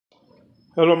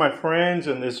Hello my friends,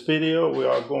 in this video we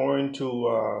are going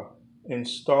to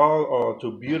install or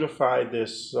to beautify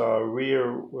this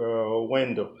rear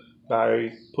window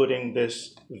by putting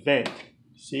this vent.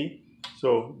 See?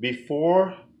 So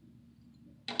before,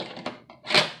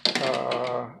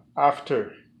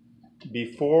 after,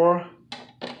 before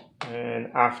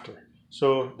and after.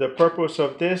 So the purpose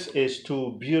of this is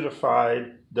to beautify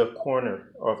the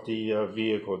corner of the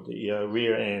vehicle, the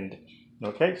rear end.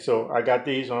 Okay, so I got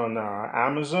these on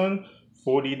Amazon,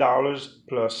 $40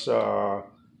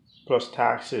 plus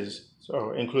taxes,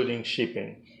 so including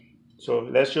shipping. So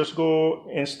let's just go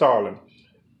install them.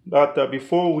 But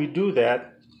before we do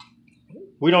that,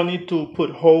 we don't need to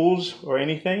put holes or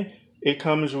anything. It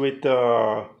comes with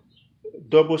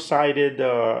double-sided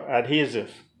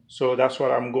adhesive. So that's what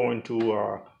I'm going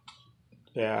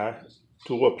uh,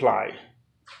 to apply.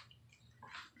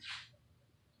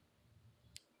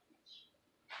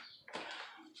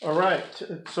 All right.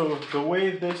 So the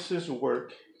way this is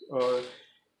work,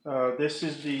 this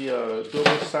is the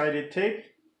double-sided tape.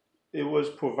 It was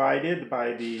provided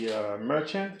by the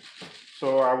merchant.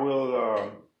 So I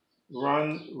will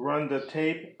run the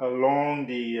tape along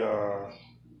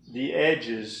the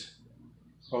edges,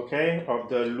 okay, of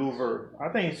the louver. I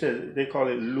think it says they call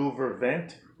it louver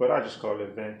vent, but I just call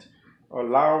it vent. Or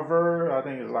louver, I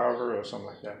think it's louver or something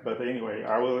like that. But anyway,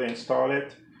 I will install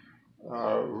it,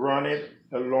 run it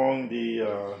along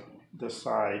the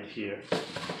side here.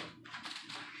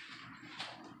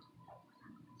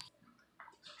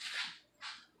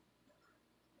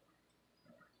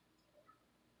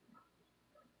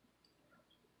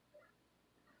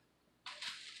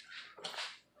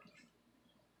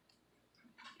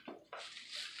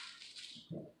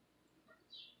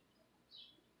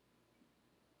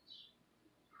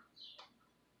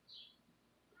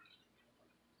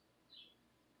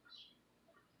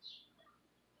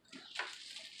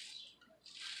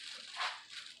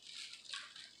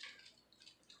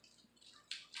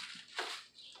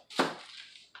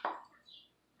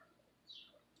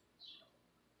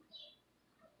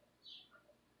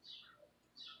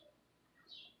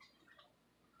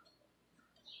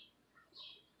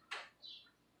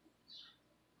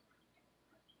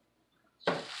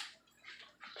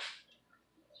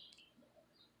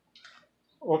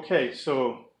 Okay,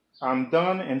 so I'm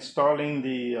done installing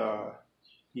the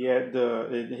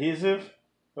adhesive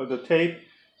or the tape,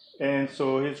 and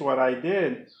so here's what I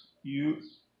did. You,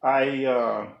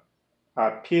 I I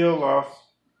peel off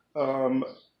um,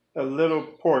 a little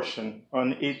portion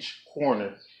on each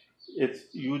corner. It's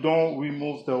you don't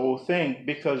remove the whole thing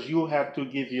because you have to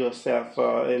give yourself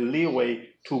a leeway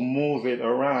to move it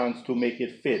around to make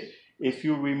it fit. If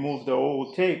you remove the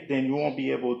whole tape, then you won't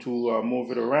be able to move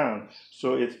it around.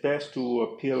 So it's best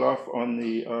to peel off on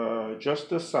the just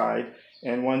the side,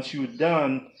 and once you're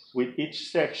done with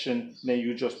each section, then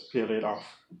you just peel it off.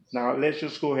 Now let's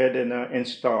just go ahead and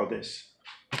install this.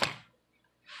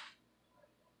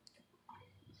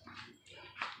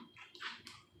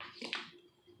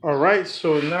 All right,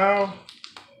 so now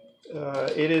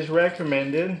it is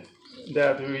recommended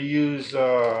that we use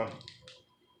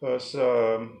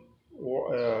some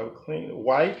clean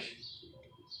wipe,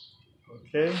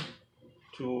 okay,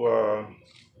 to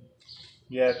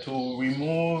to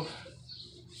remove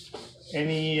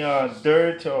any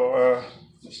dirt or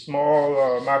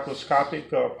small microscopic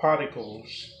particles.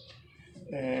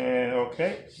 And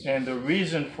okay, and the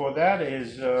reason for that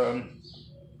is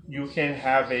you can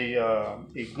have a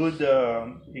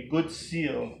good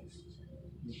seal,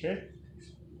 okay,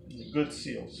 a good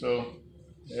seal. So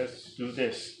let's do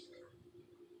this.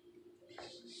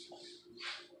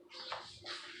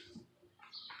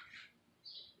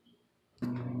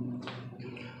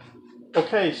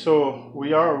 Okay, so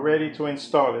we are ready to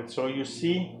install it. So you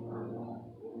see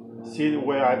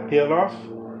where I peel off,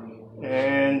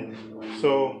 and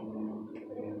so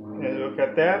and look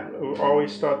at that. We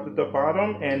always start with the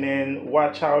bottom, and then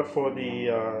watch out for the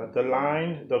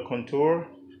line, the contour.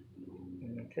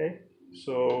 Okay,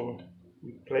 so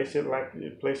you place it like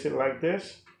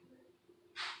this.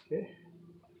 Okay,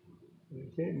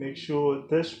 okay. Make sure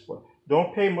this.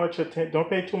 Don't pay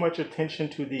too much attention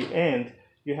to the end.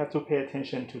 You have to pay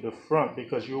attention to the front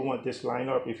because you want this line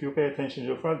up. If you pay attention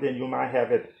to the front, then you might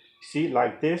have it see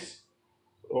like this,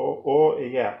 or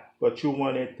yeah, but you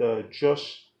want it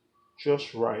just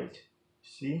right.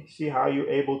 See how you're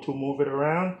able to move it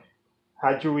around.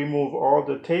 Had you remove all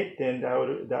the tape, then that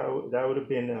would have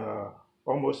been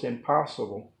almost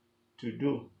impossible to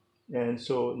do. And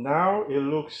so now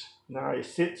it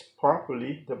sits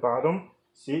properly. The bottom,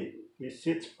 see, it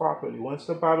sits properly. Once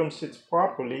the bottom sits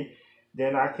properly,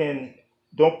 then I can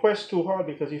don't press too hard,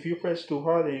 because if you press too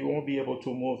hard, then you won't be able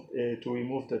to move to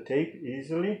remove the tape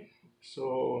easily.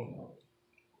 So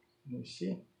let me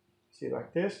see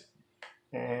like this,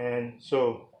 and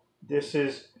so this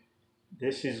is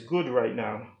good right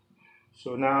now.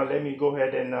 So now let me go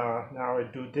ahead and now I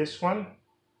do this one.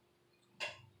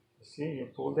 See, you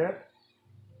pull that.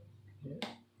 Yeah,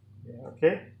 yeah,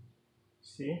 okay.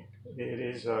 See, it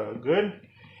is good.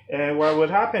 And what will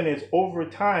happen is over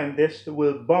time this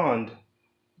will bond.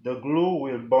 The glue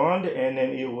will bond, and then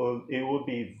it will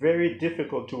be very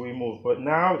difficult to remove. But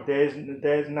now there's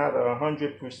not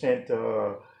 100%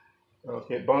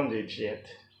 okay bondage yet.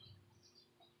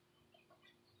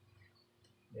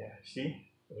 Yeah,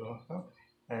 see,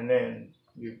 and then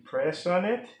you press on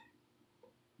it.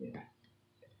 Yeah.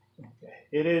 Okay.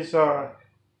 It is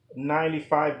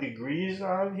 95 degrees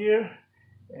out here,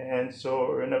 and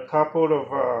so in a couple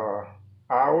of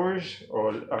hours,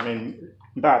 or I mean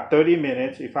about 30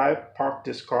 minutes, if I park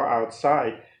this car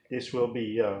outside, this will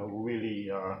be really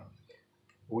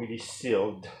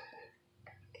sealed.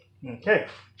 Okay,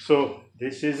 so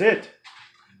this is it.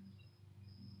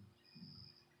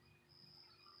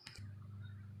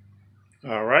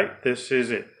 All right, this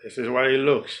is it. This is what it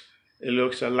looks. It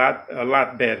looks a lot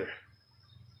better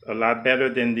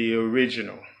than the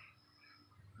original.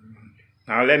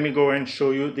 Now let me go and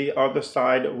show you the other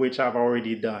side, which I've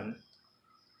already done.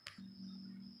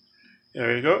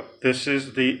 There you go. This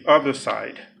is the other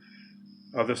side.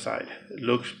 Other side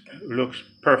looks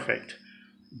perfect.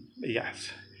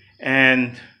 Yes,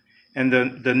 and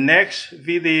the next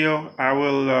video I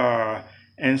will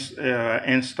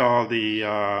install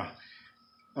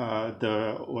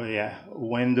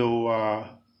window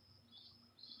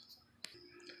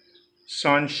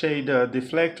sunshade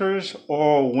deflectors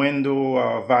or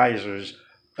window visors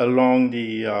along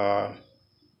the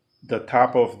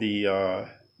top of the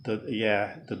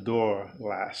door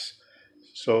glass.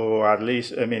 So at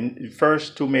least, I mean,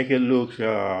 first to make it look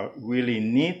really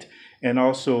neat, and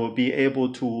also be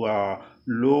able to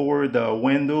lower the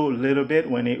window a little bit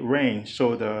when it rains,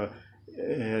 so the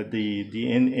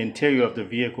interior of the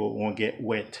vehicle won't get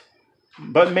wet.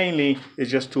 But mainly,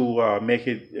 it's just to make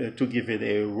it to give it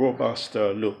a robust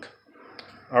look.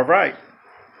 All right.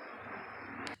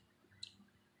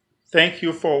 Thank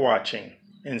you for watching,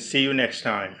 and see you next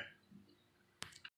time.